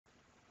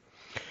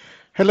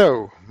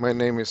Hello, my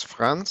name is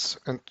Franz,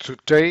 and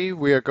today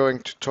we are going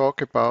to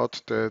talk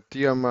about the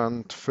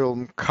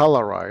DIAMANT-Film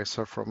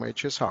Colorizer from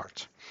HS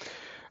Art.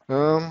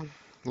 Um,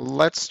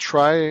 let's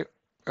try,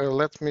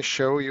 let me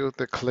show you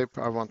the clip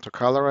I want to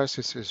colorize.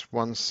 This is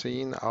one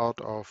scene out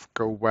of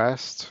Go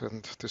West,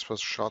 and this was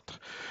shot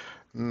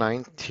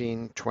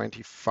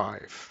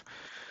 1925.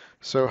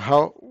 So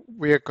how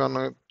we are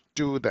gonna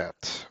do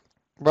that?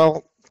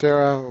 Well, there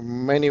are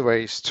many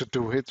ways to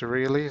do it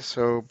really,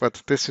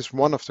 but this is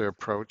one of the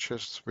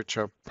approaches which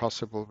are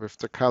possible with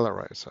the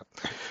colorizer.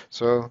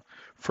 So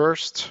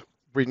first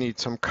we need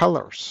some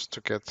colors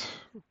to get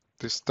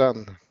this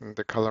done in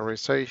the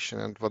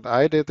colorization. And what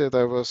I did is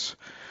I was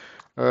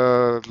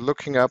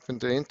looking up in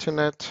the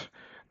internet,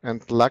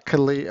 and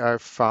luckily I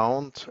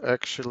found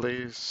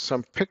actually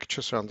some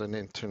pictures on the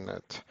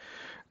internet.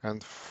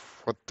 And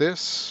for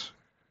this,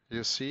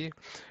 you see,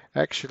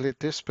 actually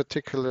this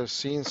particular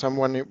scene,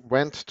 someone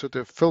went to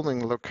the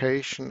filming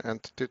location and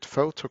did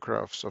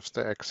photographs of the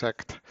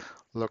exact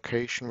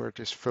location where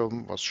this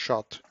film was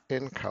shot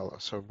in color.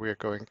 So we're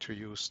going to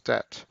use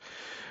that.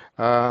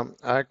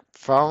 I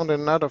found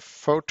another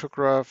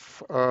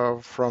photograph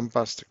from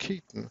Buster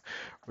Keaton,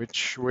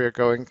 which we're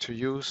going to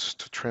use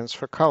to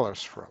transfer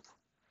colors from.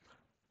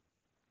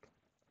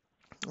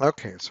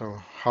 Okay, so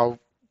how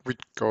we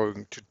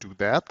going to do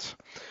that?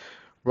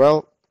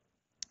 Well,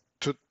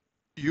 to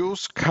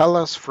use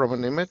colors from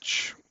an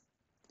image,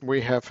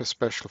 we have a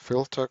special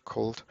filter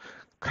called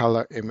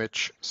color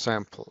image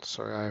sample.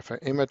 So I have an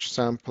image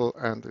sample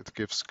and it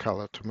gives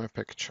color to my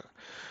picture.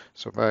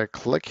 So by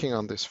clicking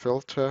on this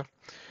filter,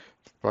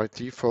 by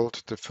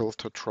default, the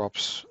filter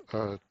drops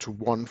to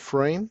 1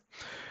 frame,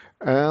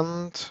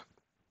 and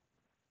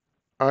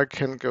I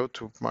can go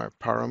to my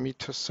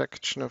parameter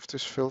section of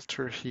this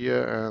filter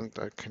here and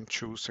I can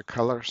choose a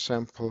color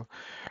sample.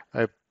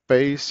 I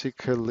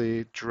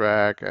basically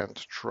drag and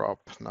drop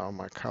now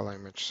my color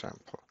image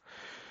sample.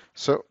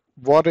 So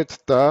what it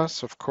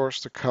does, of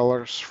course, the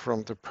colors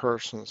from the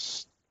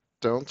persons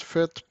don't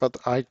fit, but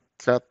I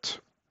got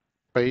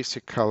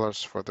basic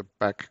colors for the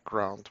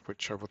background,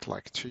 which I would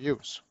like to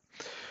use.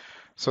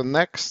 So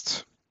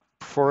next,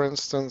 for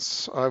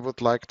instance, I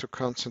would like to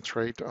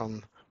concentrate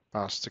on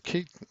Buster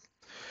Keaton.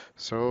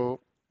 So,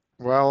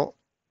 well,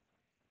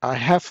 I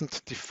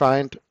haven't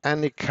defined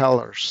any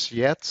colors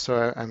yet,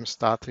 so I'm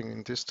starting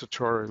in this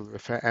tutorial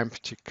with an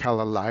empty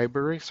color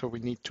library. So we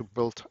need to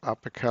build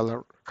up a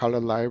color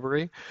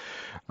library.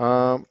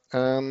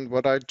 And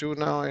what I do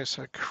now is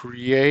I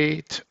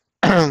create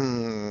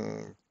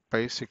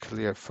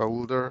basically a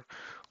folder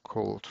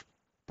called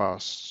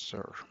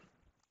Buster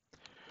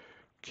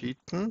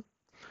Keaton.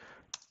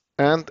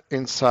 And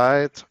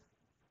inside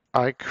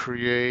I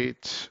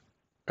create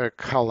a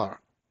color.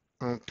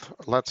 And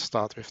let's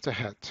start with the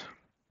head.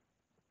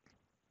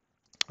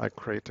 I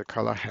create a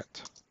color head.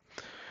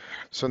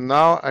 So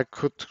now I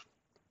could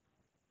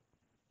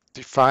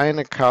define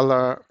a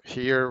color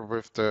here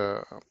with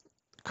the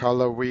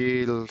color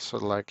wheel, so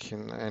like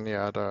in any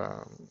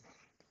other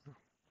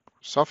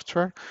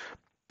software,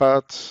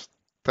 but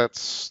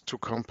that's too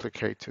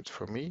complicated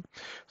for me.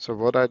 So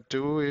what I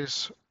do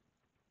is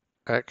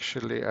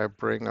actually I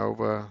bring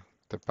over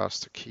the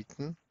Buster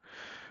Keaton,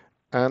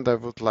 and I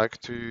would like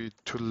to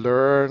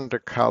learn the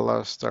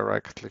colors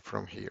directly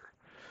from here.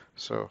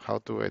 So how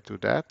do I do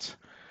that?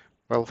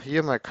 Well,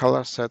 here my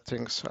color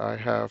settings, I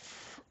have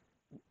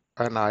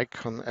an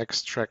icon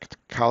extract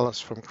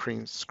colors from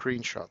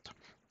screenshot.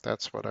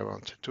 That's what I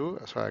want to do.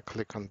 So I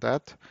click on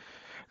that.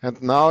 And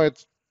now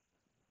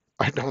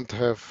I don't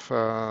have,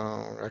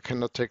 I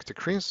cannot take the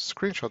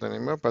screenshot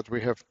anymore, but we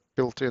have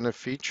built in a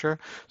feature.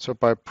 So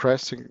by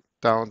pressing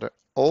down the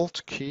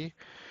Alt key,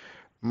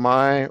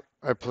 my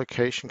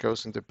application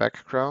goes in the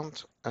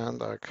background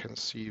and I can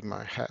see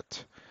my head.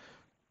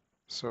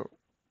 So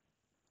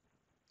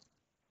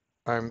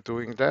I'm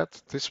doing that.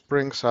 This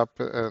brings up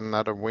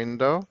another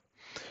window.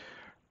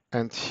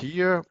 And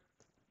here,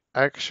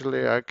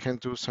 actually, I can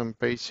do some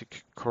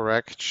basic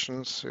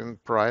corrections in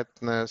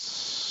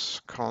brightness,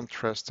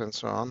 contrast, and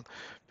so on,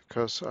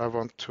 because I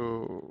want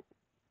to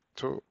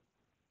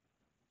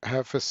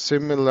have a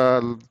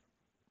similar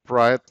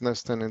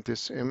brightness than in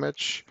this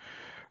image,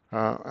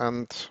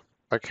 and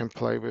I can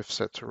play with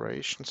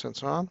saturations and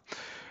so on.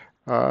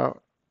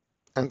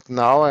 And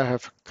now I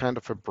have kind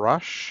of a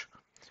brush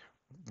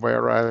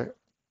where I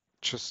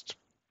just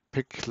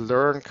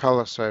learn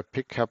colors. So I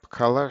pick up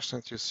colors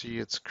and you see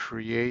it's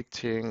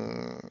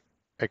creating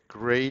a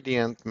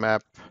gradient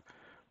map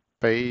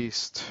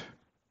based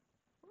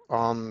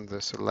on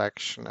the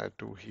selection I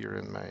do here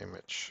in my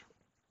image.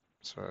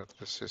 So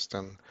this is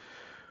then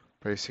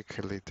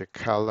basically the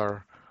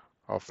color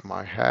of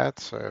my head.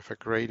 So I have a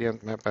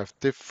gradient map. I have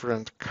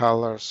different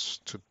colors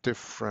to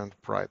different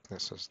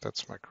brightnesses.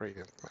 That's my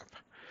gradient map.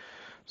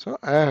 So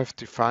I have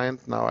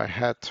defined now a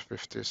head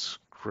with this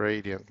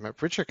gradient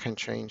map, which I can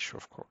change,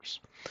 of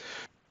course.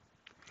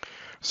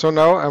 So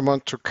now I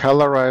want to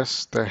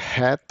colorize the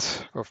head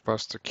of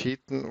Buster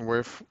Keaton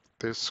with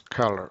this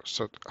color.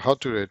 So how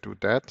do I do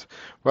that?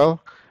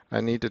 Well,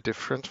 I need a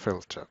different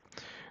filter.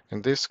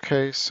 in this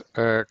case,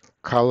 a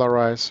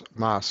Colorize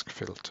mask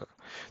filter.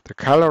 The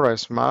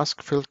Colorize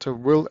mask filter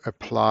will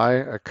apply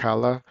a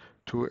color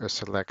to a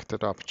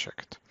selected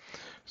object.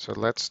 So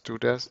let's do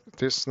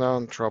this now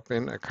and drop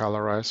in a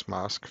Colorize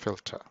mask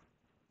filter.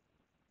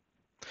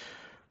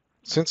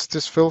 Since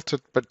this filter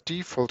by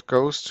default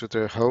goes to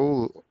the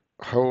whole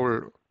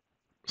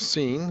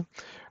scene,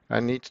 I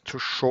need to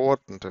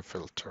shorten the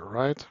filter,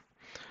 right?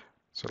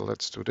 So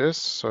let's do this.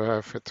 So I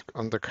have it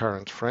on the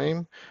current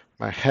frame.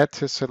 My head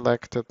is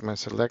selected, my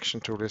selection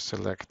tool is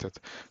selected.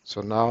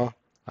 So now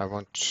I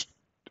want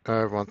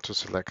to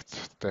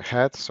select the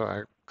head, so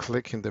I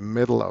click in the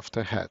middle of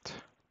the head.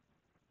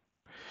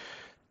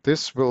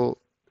 This will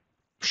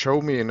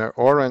show me in an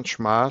orange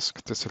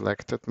mask the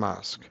selected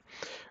mask.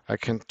 I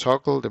can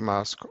toggle the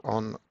mask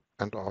on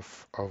and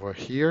off over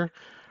here,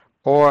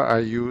 or I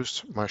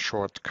use my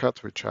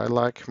shortcut, which I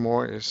like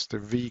more, is the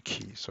V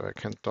key, so I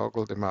can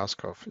toggle the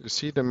mask off. You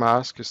see the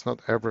mask is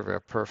not everywhere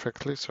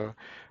perfectly, so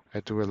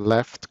I do a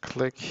left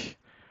click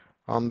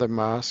on the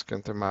mask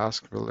and the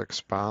mask will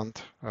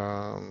expand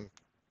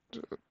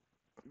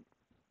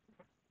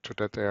to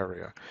that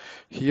area.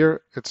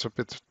 Here it's a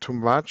bit too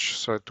much,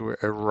 so I do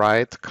a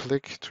right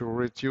click to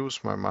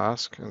reduce my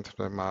mask and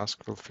the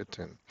mask will fit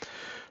in.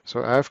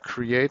 So I've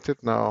created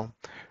now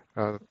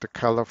the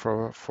color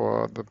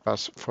for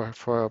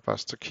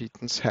Buster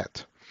Keaton's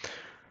head.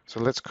 So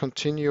let's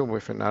continue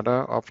with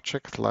another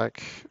object,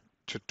 like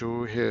to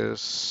do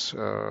his,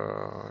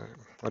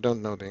 I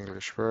don't know the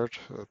English word,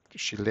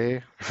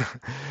 gilet.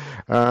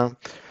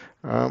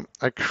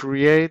 I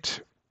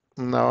create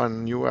now a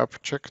new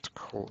object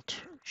called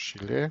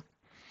gilet.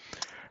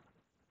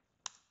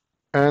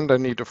 And I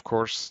need, of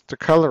course, the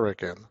color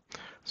again.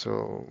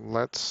 So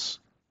let's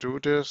do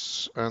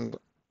this, and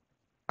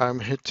I'm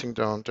hitting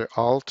down the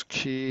Alt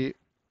key,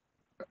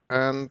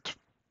 and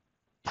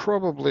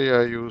probably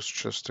I use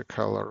just the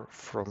color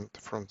from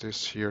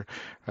this here.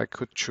 I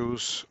could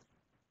choose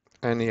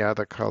any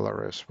other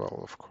color as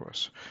well, of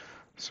course.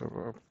 So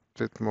a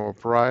bit more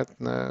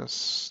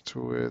brightness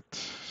to it.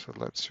 So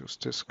let's use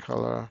this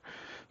color.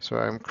 So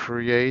I'm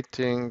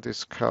creating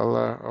this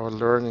color or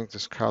learning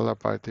this color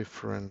by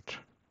different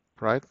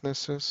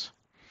brightnesses.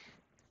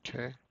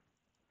 Okay.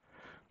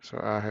 So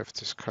I have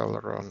this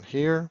color on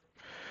here,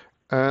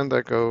 and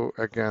I go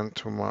again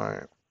to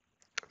my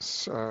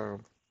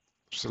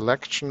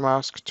selection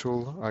mask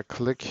tool. I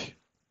click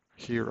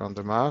here on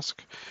the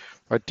mask.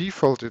 By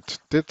default, it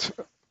did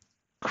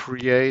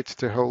create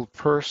the whole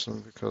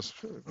person because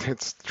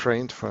it's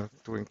trained for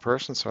doing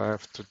person, so I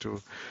have to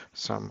do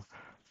some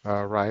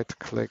right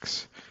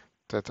clicks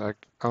that I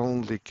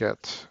only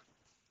get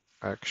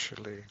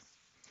actually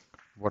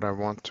what I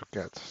want to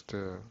get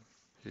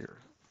here,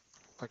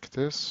 like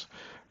this,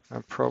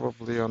 and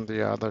probably on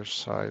the other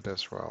side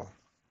as well.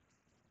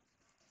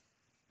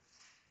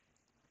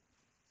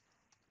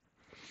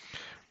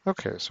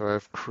 Okay, so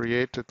I've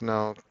created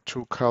now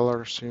two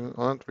colors,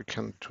 and we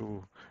can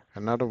do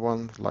another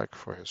one like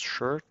for his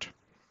shirt.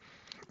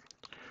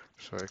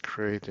 So I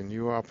create a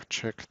new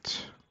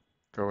object,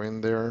 go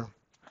in there,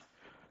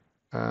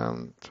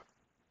 and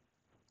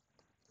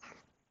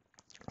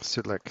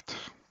select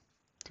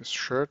this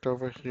shirt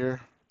over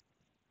here.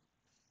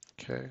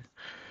 Okay,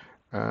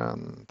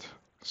 and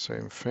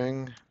same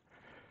thing.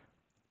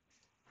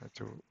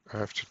 I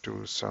have to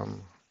do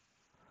some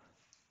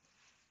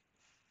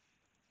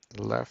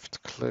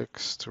left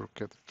clicks to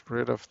get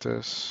rid of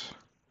this.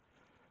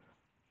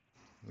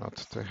 Not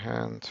the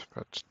hand,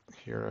 but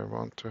here I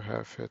want to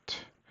have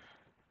it.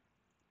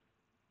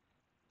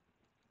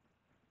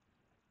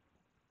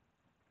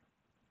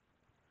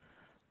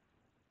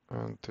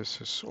 And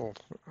this is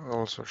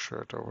also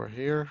shirt over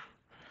here.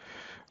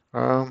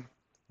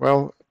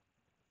 Well,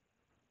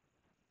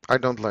 I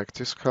don't like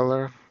this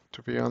color,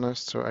 to be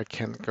honest, so I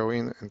can go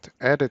in and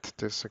edit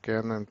this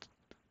again and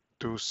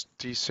do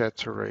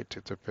desaturate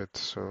it a bit,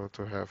 so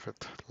to have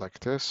it like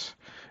this,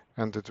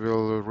 and it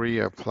will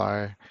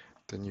reapply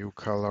the new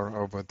color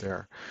over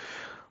there.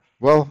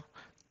 Well,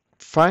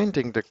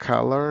 finding the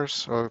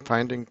colors or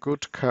finding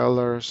good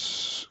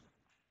colors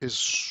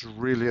is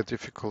really a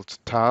difficult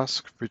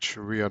task, which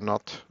we are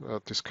not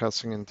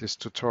discussing in this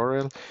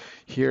tutorial.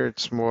 Here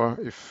it's more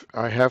if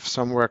I have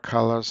somewhere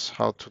colors,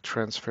 how to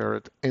transfer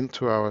it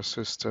into our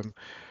system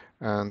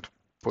and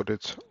put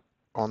it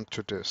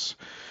onto this.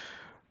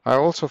 I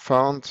also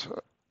found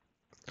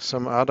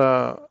some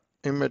other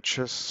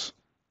images,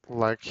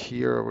 like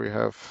here we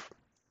have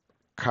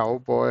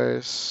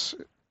cowboys,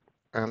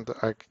 and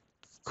I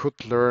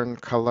could learn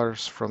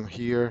colors from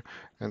here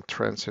and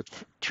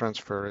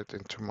transfer it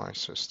into my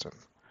system.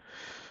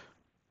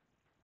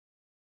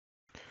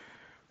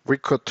 We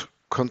could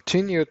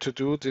continue to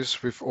do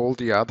this with all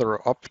the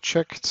other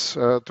objects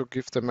to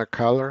give them a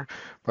color,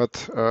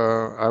 but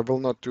I will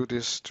not do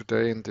this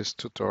today in this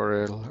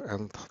tutorial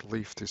and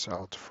leave this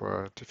out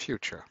for the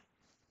future.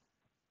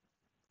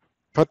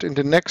 But in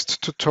the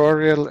next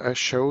tutorial, I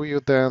show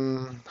you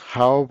then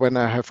how, when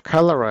I have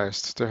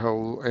colorized the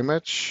whole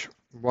image,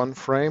 one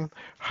frame,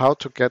 how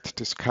to get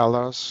these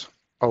colors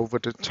over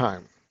the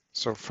time.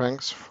 So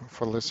thanks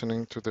for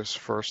listening to this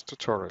first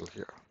tutorial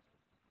here.